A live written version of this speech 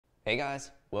Hey guys,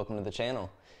 welcome to the channel.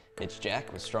 It's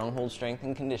Jack with Stronghold Strength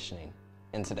and Conditioning,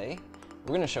 and today we're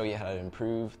going to show you how to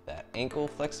improve that ankle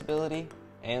flexibility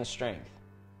and strength,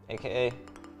 aka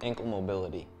ankle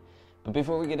mobility. But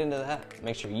before we get into that,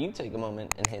 make sure you take a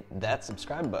moment and hit that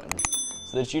subscribe button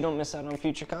so that you don't miss out on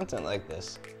future content like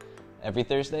this. Every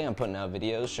Thursday I'm putting out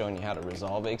videos showing you how to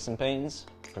resolve aches and pains,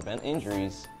 prevent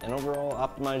injuries, and overall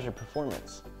optimize your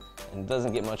performance. And it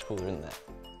doesn't get much cooler than that.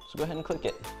 So go ahead and click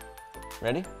it.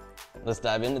 Ready? Let's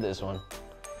dive into this one.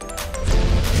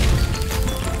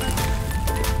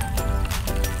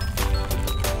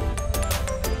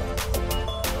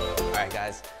 Alright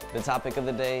guys, the topic of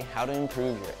the day, how to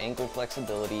improve your ankle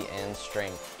flexibility and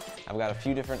strength. I've got a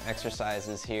few different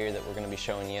exercises here that we're going to be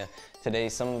showing you today.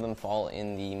 Some of them fall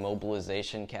in the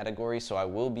mobilization category, so I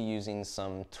will be using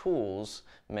some tools.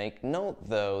 Make note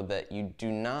though that you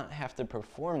do not have to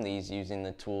perform these using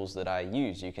the tools that I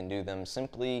use. You can do them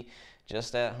simply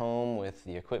just at home with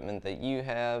the equipment that you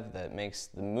have that makes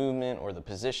the movement or the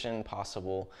position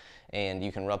possible, and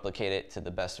you can replicate it to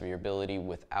the best of your ability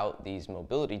without these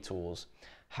mobility tools.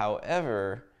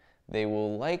 However, they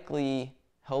will likely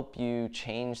help you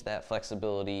change that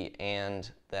flexibility and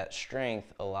that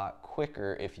strength a lot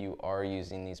quicker if you are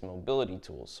using these mobility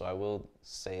tools. So I will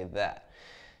say that.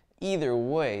 Either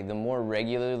way, the more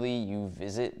regularly you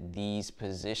visit these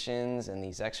positions and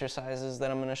these exercises that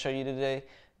I'm going to show you today,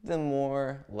 the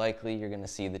more likely you're going to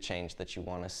see the change that you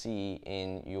want to see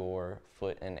in your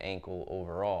foot and ankle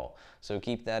overall. So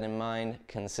keep that in mind.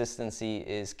 Consistency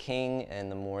is king,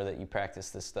 and the more that you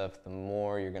practice this stuff, the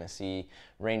more you're going to see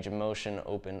range of motion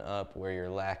open up where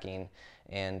you're lacking,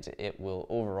 and it will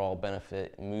overall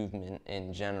benefit movement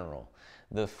in general.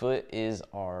 The foot is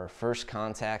our first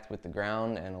contact with the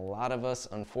ground, and a lot of us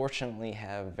unfortunately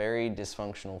have very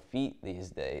dysfunctional feet these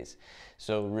days.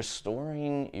 So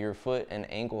restoring your foot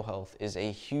and ankle health is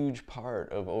a huge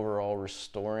part of overall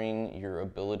restoring your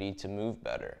ability to move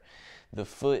better. The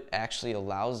foot actually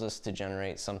allows us to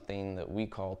generate something that we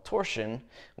call torsion,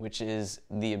 which is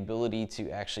the ability to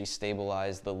actually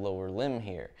stabilize the lower limb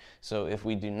here. So if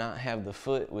we do not have the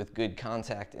foot with good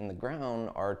contact in the ground,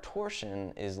 our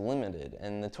torsion is limited.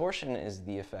 And the torsion is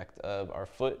the effect of our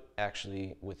foot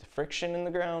actually with friction in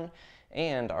the ground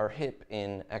and our hip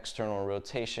in external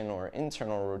rotation or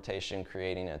internal rotation,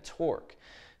 creating a torque.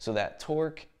 So that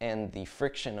torque and the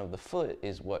friction of the foot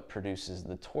is what produces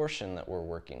the torsion that we're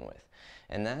working with.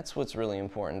 And that's what's really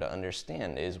important to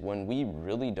understand, is when we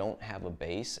really don't have a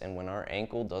base and when our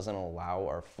ankle doesn't allow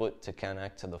our foot to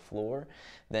connect to the floor,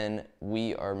 then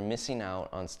we are missing out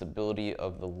on stability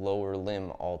of the lower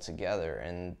limb altogether.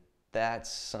 And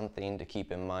that's something to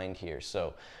keep in mind here.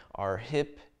 So our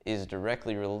hip is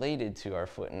directly related to our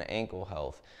foot and ankle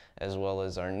health, as well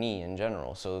as our knee in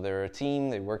general. So they're a team,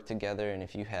 they work together, and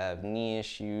if you have knee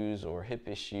issues or hip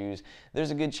issues, there's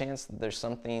a good chance that there's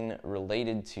something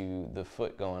related to the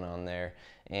foot going on there,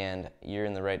 and you're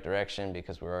in the right direction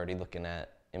because we're already looking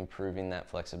at improving that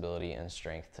flexibility and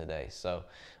strength today. So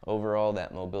overall,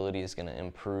 that mobility is going to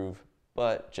improve,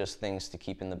 but just things to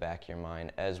keep in the back of your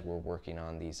mind as we're working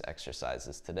on these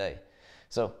exercises today.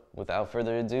 So without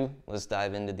further ado, let's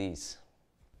dive into these.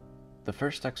 The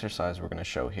first exercise we're going to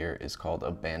show here is called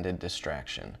a banded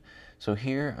distraction. So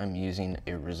here I'm using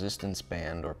a resistance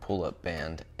band or pull-up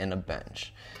band and a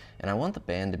bench. And I want the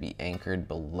band to be anchored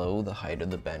below the height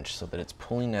of the bench so that it's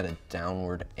pulling at a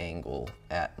downward angle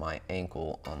at my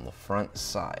ankle on the front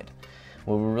side.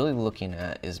 What we're really looking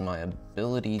at is my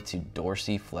ability to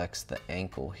dorsiflex the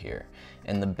ankle here.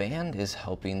 And the band is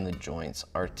helping the joints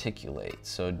articulate.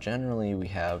 So generally we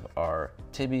have our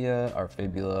tibia, our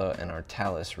fibula, and our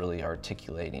talus really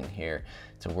articulating here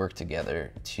to work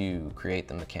together to create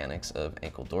the mechanics of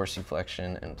ankle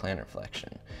dorsiflexion and plantar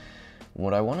flexion.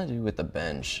 What I want to do with the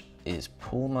bench is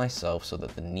pull myself so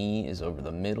that the knee is over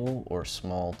the middle or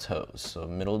small toes. So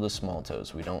middle to small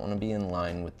toes. We don't want to be in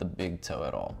line with the big toe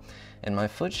at all. And my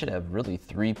foot should have really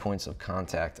 3 points of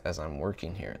contact as I'm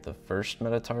working here. The first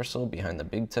metatarsal behind the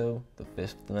big toe, the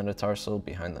fifth metatarsal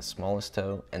behind the smallest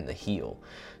toe, and the heel.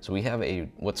 So we have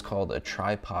what's called a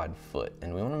tripod foot,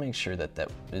 and we want to make sure that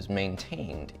that is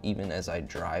maintained even as I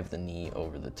drive the knee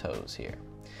over the toes here.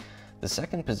 The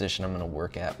second position I'm going to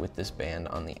work at with this band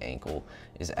on the ankle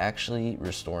is actually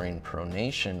restoring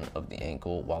pronation of the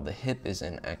ankle while the hip is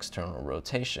in external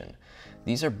rotation.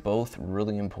 These are both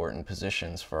really important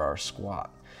positions for our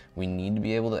squat. We need to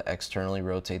be able to externally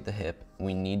rotate the hip,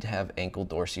 we need to have ankle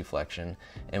dorsiflexion,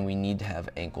 and we need to have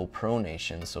ankle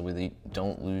pronation so we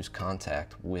don't lose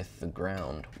contact with the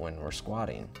ground when we're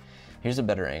squatting. Here's a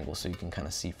better angle so you can kind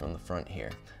of see from the front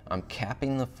here. I'm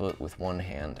capping the foot with one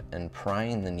hand and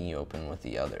prying the knee open with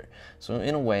the other. So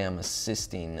in a way, I'm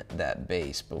assisting that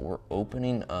base, but we're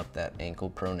opening up that ankle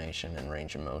pronation and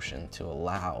range of motion to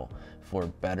allow for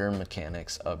better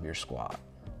mechanics of your squat.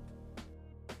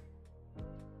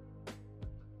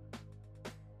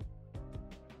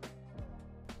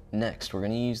 Next, we're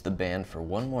going to use the band for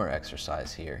one more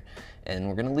exercise here, and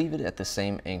we're going to leave it at the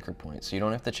same anchor point, so you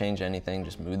don't have to change anything,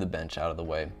 just move the bench out of the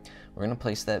way. We're going to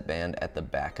place that band at the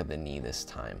back of the knee this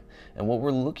time, and what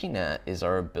we're looking at is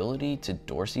our ability to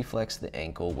dorsiflex the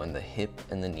ankle when the hip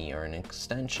and the knee are in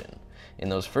extension. In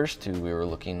those first two, we were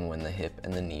looking when the hip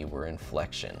and the knee were in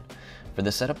flexion. For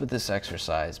the setup of this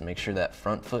exercise, make sure that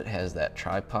front foot has that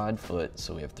tripod foot,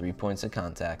 so we have 3 points of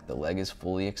contact, the leg is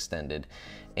fully extended,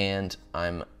 and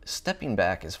I'm stepping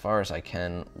back as far as I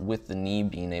can with the knee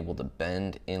being able to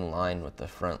bend in line with the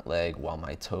front leg while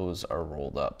my toes are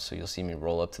rolled up. So you'll see me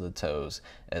roll up to the toes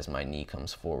as my knee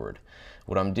comes forward.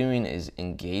 What I'm doing is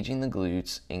engaging the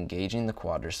glutes, engaging the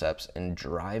quadriceps, and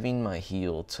driving my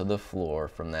heel to the floor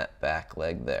from that back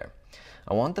leg there.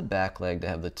 I want the back leg to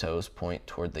have the toes point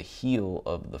toward the heel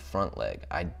of the front leg.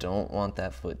 I don't want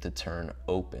that foot to turn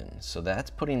open. So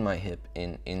that's putting my hip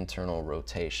in internal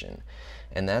rotation.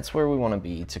 And that's where we want to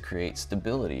be to create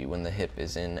stability when the hip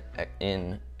is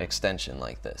in extension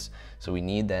like this. So we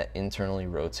need that internally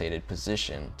rotated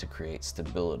position to create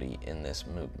stability in this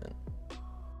movement.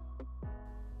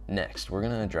 Next, we're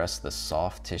going to address the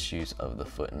soft tissues of the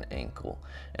foot and ankle.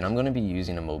 And I'm going to be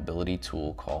using a mobility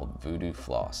tool called Voodoo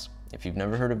Floss. If you've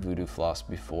never heard of Voodoo Floss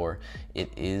before,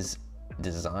 it is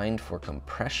designed for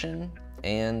compression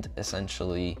and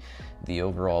essentially the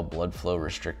overall blood flow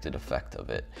restricted effect of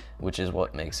it, which is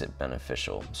what makes it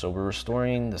beneficial. So we're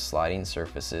restoring the sliding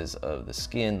surfaces of the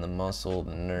skin, the muscle,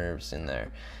 the nerves in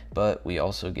there, but we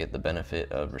also get the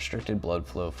benefit of restricted blood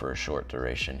flow for a short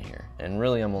duration here. And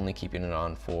really, I'm only keeping it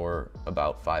on for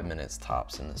about 5 minutes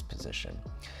tops in this position.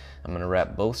 I'm gonna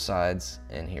wrap both sides,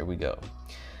 and here we go.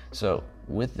 So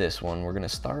with this one, we're going to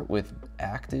start with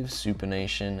active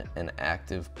supination and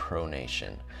active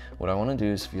pronation. What I want to do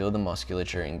is feel the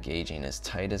musculature engaging as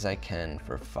tight as I can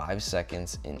for 5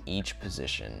 seconds in each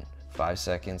position. 5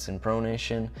 seconds in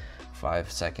pronation, 5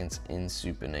 seconds in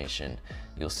supination.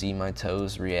 You'll see my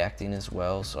toes reacting as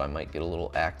well, so I might get a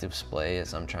little active splay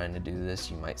as I'm trying to do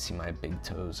this. You might see my big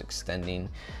toes extending.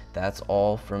 That's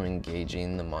all from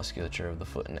engaging the musculature of the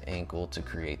foot and ankle to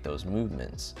create those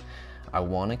movements. I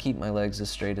want to keep my legs as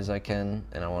straight as I can,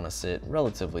 and I want to sit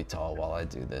relatively tall while I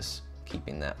do this,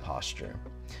 keeping that posture.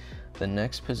 The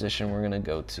next position we're going to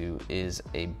go to is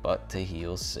a butt to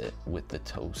heel sit with the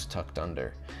toes tucked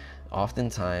under.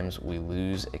 Oftentimes we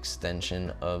lose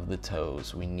extension of the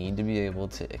toes. We need to be able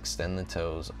to extend the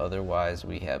toes, otherwise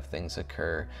we have things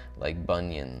occur like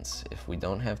bunions. If we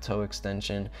don't have toe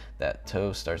extension, that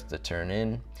toe starts to turn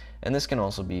in, and this can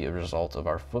also be a result of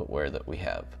our footwear that we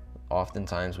have.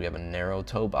 Oftentimes we have a narrow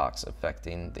toe box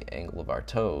affecting the angle of our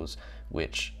toes,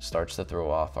 which starts to throw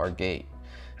off our gait.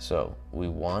 So we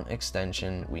want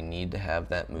extension, we need to have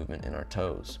that movement in our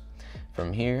toes.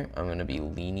 From here, I'm going to be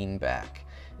leaning back.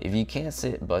 If you can't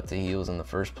sit butt to heels in the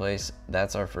first place,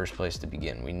 that's our first place to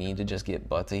begin. We need to just get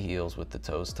butt to heels with the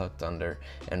toes tucked under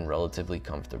and relatively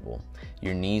comfortable.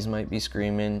 Your knees might be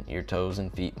screaming, your toes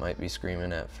and feet might be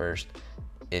screaming at first.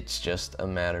 It's just a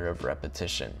matter of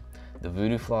repetition. The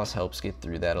Voodoo Floss helps get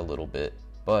through that a little bit,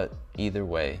 but either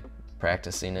way,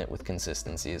 practicing it with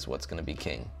consistency is what's going to be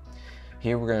king.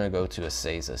 Here we're going to go to a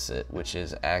Seiza sit, which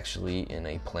is actually in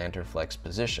a plantar flex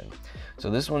position.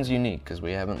 So this one's unique because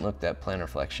we haven't looked at plantar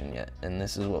flexion yet, and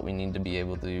this is what we need to be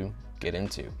able to get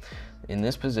into. In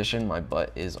this position, my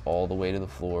butt is all the way to the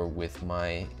floor with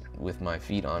my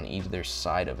feet on either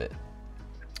side of it.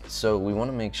 So we want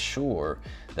to make sure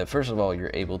that first of all,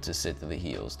 you're able to sit to the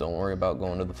heels. Don't worry about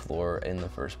going to the floor in the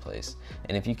first place.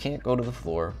 And if you can't go to the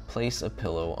floor, place a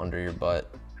pillow under your butt.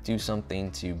 Do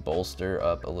something to bolster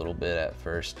up a little bit at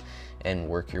first and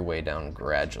work your way down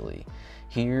gradually.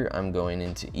 Here I'm going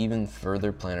into even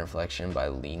further plantar flexion by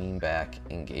leaning back,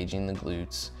 engaging the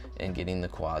glutes, and getting the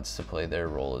quads to play their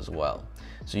role as well.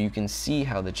 So you can see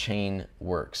how the chain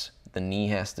works. The knee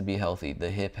has to be healthy, the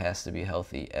hip has to be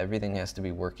healthy, everything has to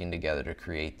be working together to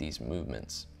create these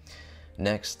movements.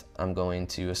 Next, I'm going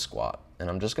to a squat, and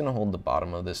I'm just going to hold the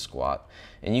bottom of this squat,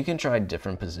 and you can try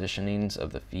different positionings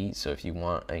of the feet. So if you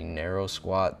want a narrow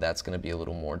squat, that's going to be a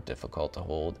little more difficult to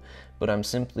hold, but I'm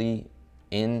simply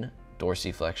in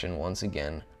dorsiflexion once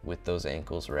again with those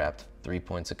ankles wrapped, 3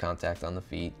 points of contact on the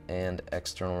feet, and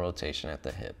external rotation at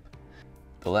the hip.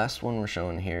 The last one we're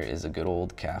showing here is a good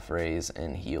old calf raise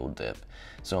and heel dip.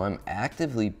 So I'm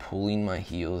actively pulling my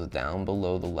heels down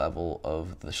below the level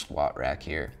of the squat rack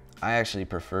here. I actually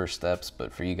prefer steps,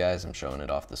 but for you guys, I'm showing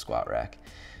it off the squat rack.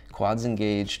 Quads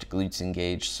engaged, glutes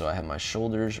engaged, so I have my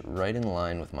shoulders right in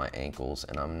line with my ankles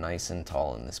and I'm nice and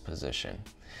tall in this position.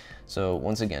 So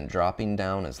once again, dropping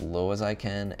down as low as I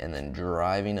can and then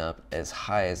driving up as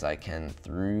high as I can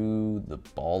through the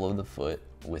ball of the foot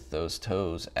with those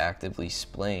toes actively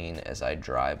splaying as I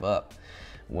drive up.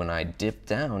 When I dip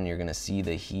down, you're gonna see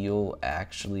the heel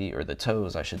actually, or the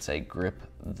toes, I should say, grip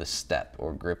the step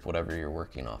or grip whatever you're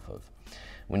working off of.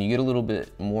 When you get a little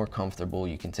bit more comfortable,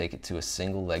 you can take it to a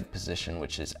single leg position,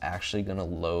 which is actually gonna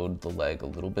load the leg a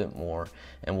little bit more,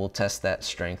 and we'll test that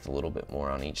strength a little bit more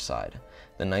on each side.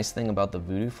 The nice thing about the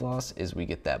Voodoo Floss is we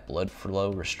get that blood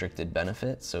flow restricted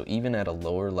benefit, so even at a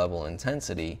lower level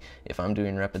intensity, if I'm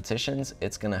doing repetitions,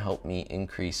 it's gonna help me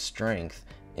increase strength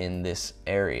in this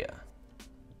area.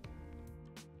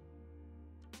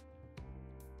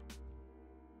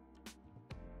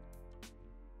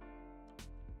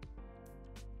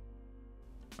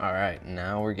 All right,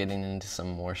 now we're getting into some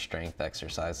more strength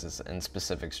exercises and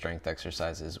specific strength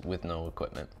exercises with no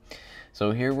equipment.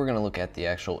 So here we're gonna look at the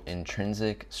actual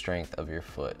intrinsic strength of your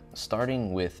foot,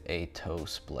 starting with a toe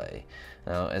splay.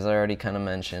 Now, as I already kind of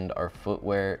mentioned, our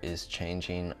footwear is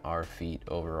changing our feet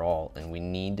overall, and we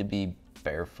need to be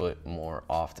barefoot more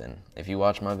often. If you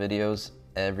watch my videos,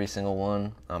 every single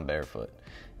one, I'm barefoot.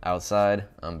 Outside,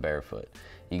 I'm barefoot.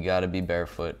 You gotta be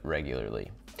barefoot regularly.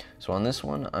 So on this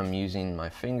one, I'm using my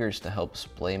fingers to help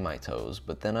splay my toes,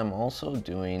 but then I'm also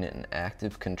doing an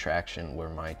active contraction where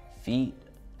my feet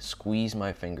squeeze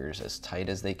my fingers as tight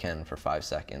as they can for 5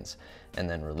 seconds and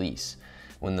then release.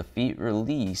 When the feet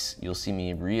release, you'll see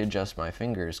me readjust my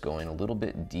fingers going a little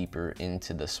bit deeper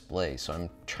into the splay. So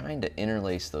I'm trying to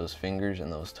interlace those fingers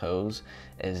and those toes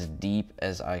as deep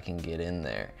as I can get in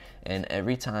there. And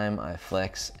every time I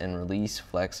flex and release,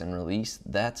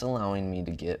 that's allowing me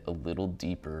to get a little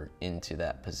deeper into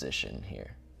that position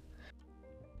here.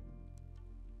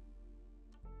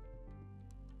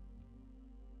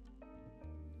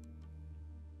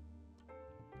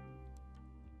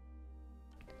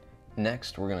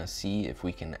 Next, we're gonna see if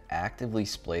we can actively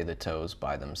splay the toes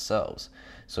by themselves.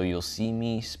 So you'll see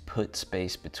me put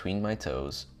space between my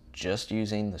toes, just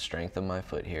using the strength of my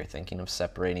foot here, thinking of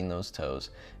separating those toes,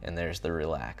 and there's the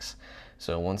relax.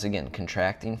 So once again,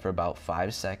 contracting for about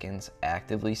 5 seconds,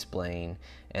 actively splaying,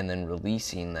 and then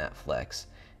releasing that flex.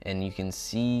 And you can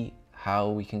see how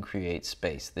we can create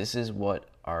space. This is what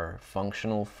our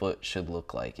functional foot should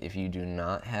look like. If you do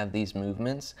not have these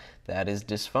movements, that is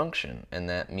dysfunction, and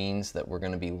that means that we're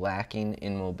going to be lacking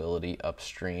in mobility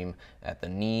upstream at the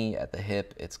knee, at the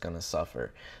hip. It's going to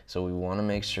suffer. So we want to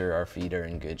make sure our feet are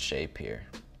in good shape here.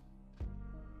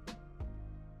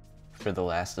 For the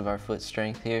last of our foot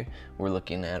strength here, we're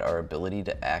looking at our ability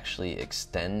to actually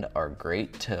extend our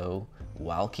great toe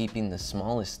while keeping the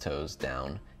smallest toes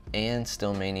down and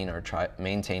still maintaining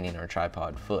our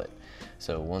tripod foot.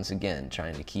 So once again,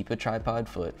 trying to keep a tripod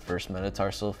foot, first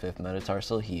metatarsal, fifth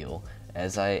metatarsal heel,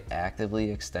 as I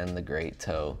actively extend the great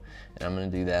toe. And I'm gonna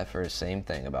do that for the same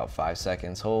thing, about 5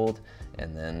 seconds hold,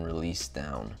 and then release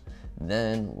down.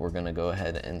 Then we're gonna go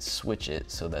ahead and switch it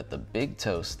so that the big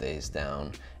toe stays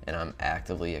down and I'm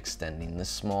actively extending the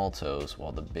small toes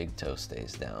while the big toe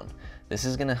stays down. This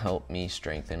is gonna help me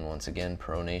strengthen, once again,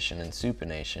 pronation and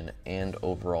supination and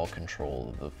overall control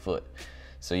of the foot.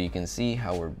 So you can see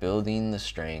how we're building the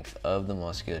strength of the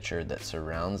musculature that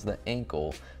surrounds the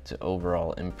ankle to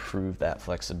overall improve that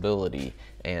flexibility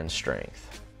and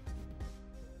strength.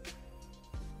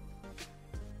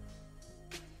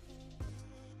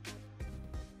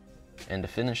 And to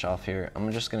finish off here,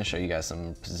 I'm just gonna show you guys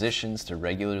some positions to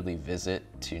regularly visit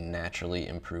to naturally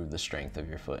improve the strength of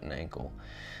your foot and ankle.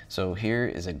 So here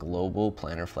is a global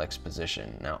plantar flex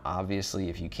position. Now, obviously,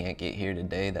 if you can't get here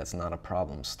today, that's not a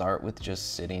problem. Start with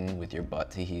just sitting with your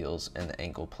butt to heels and the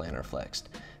ankle plantar flexed.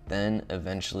 Then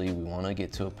eventually we wanna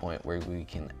get to a point where we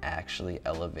can actually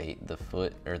elevate the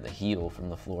foot, or the heel from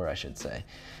the floor, I should say.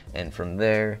 And from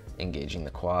there, engaging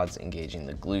the quads, engaging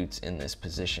the glutes in this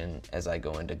position as I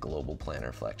go into global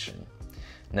plantar flexion.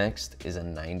 Next is a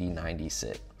 90-90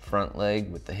 sit. Front leg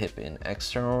with the hip in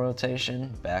external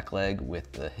rotation, back leg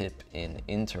with the hip in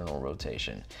internal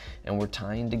rotation. And we're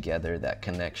tying together that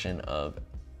connection of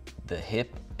the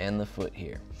hip and the foot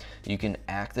here. You can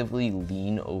actively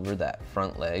lean over that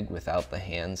front leg without the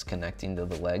hands connecting to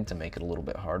the leg to make it a little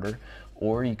bit harder,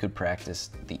 or you could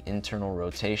practice the internal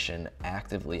rotation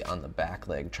actively on the back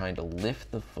leg, trying to lift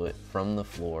the foot from the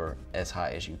floor as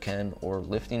high as you can, or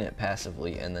lifting it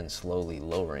passively and then slowly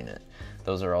lowering it.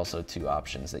 Those are also two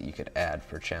options that you could add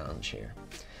for challenge here.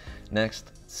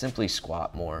 Next, simply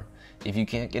squat more. If you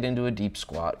can't get into a deep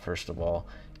squat, first of all,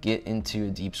 get into a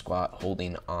deep squat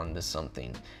holding on to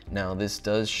something. Now, this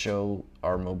does show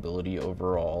our mobility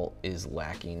overall is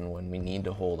lacking when we need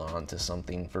to hold on to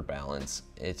something for balance.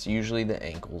 It's usually the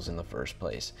ankles in the first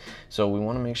place. So we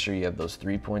want to make sure you have those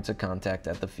 3 points of contact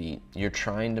at the feet. You're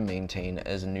trying to maintain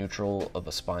as neutral of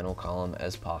a spinal column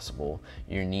as possible.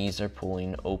 Your knees are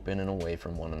pulling open and away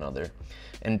from one another.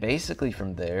 And basically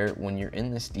from there, when you're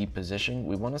in this deep position,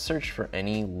 we want to search for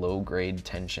any low-grade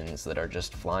tensions that are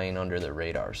just flying under the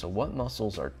radar. So what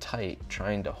muscles are tight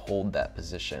trying to hold that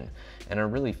position and are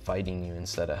really fighting you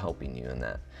instead of helping you in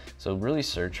that? So really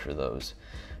search for those.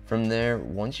 From there,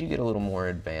 once you get a little more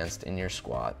advanced in your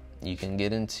squat, you can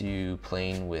get into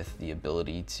playing with the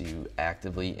ability to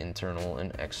actively internal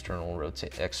and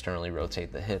externally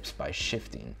rotate the hips by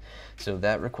shifting. So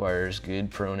that requires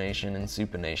good pronation and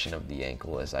supination of the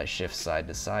ankle as I shift side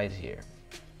to side here.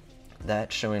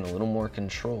 That's showing a little more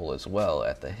control as well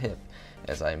at the hip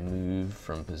as I move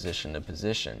from position to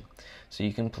position. So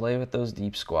you can play with those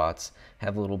deep squats,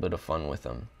 have a little bit of fun with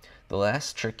them. The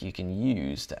last trick you can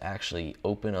use to actually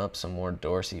open up some more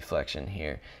dorsiflexion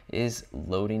here is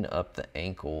loading up the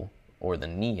ankle, or the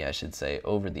knee I should say,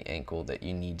 over the ankle that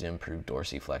you need to improve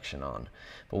dorsiflexion on.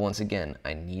 But once again,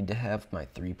 I need to have my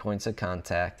 3 points of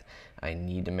contact. I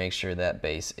need to make sure that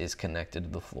base is connected to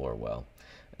the floor well.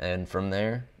 And from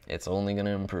there, it's only going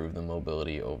to improve the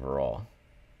mobility overall.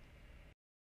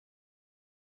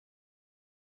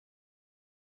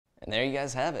 And there you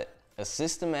guys have it. A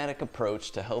systematic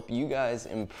approach to help you guys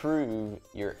improve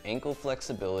your ankle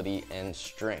flexibility and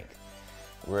strength.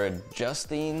 We're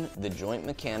adjusting the joint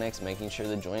mechanics, making sure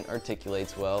the joint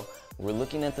articulates well. We're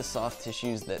looking at the soft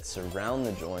tissues that surround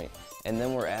the joint, and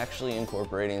then we're actually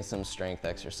incorporating some strength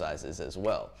exercises as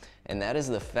well. And that is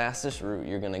the fastest route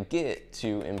you're gonna get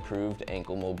to improved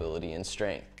ankle mobility and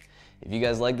strength. If you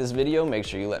guys like this video, make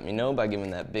sure you let me know by giving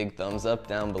that big thumbs up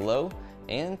down below,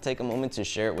 and take a moment to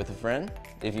share it with a friend.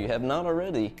 If you have not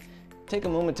already, take a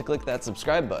moment to click that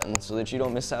subscribe button so that you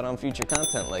don't miss out on future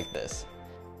content like this.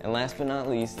 And last but not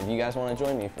least, if you guys want to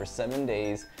join me for 7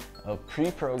 days of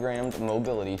pre-programmed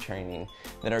mobility training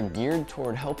that are geared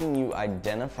toward helping you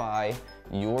identify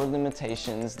your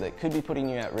limitations that could be putting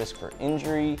you at risk for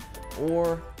injury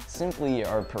or simply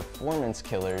are performance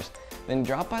killers, then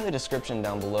drop by the description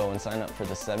down below and sign up for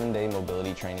the 7-day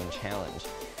mobility training challenge.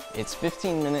 It's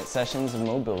 15-minute sessions of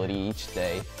mobility each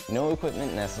day, no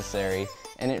equipment necessary,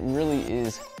 and it really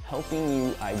is helping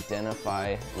you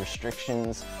identify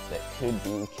restrictions that could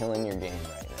be killing your game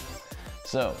right now.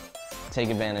 So, take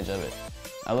advantage of it.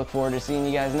 I look forward to seeing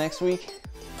you guys next week.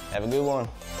 Have a good one.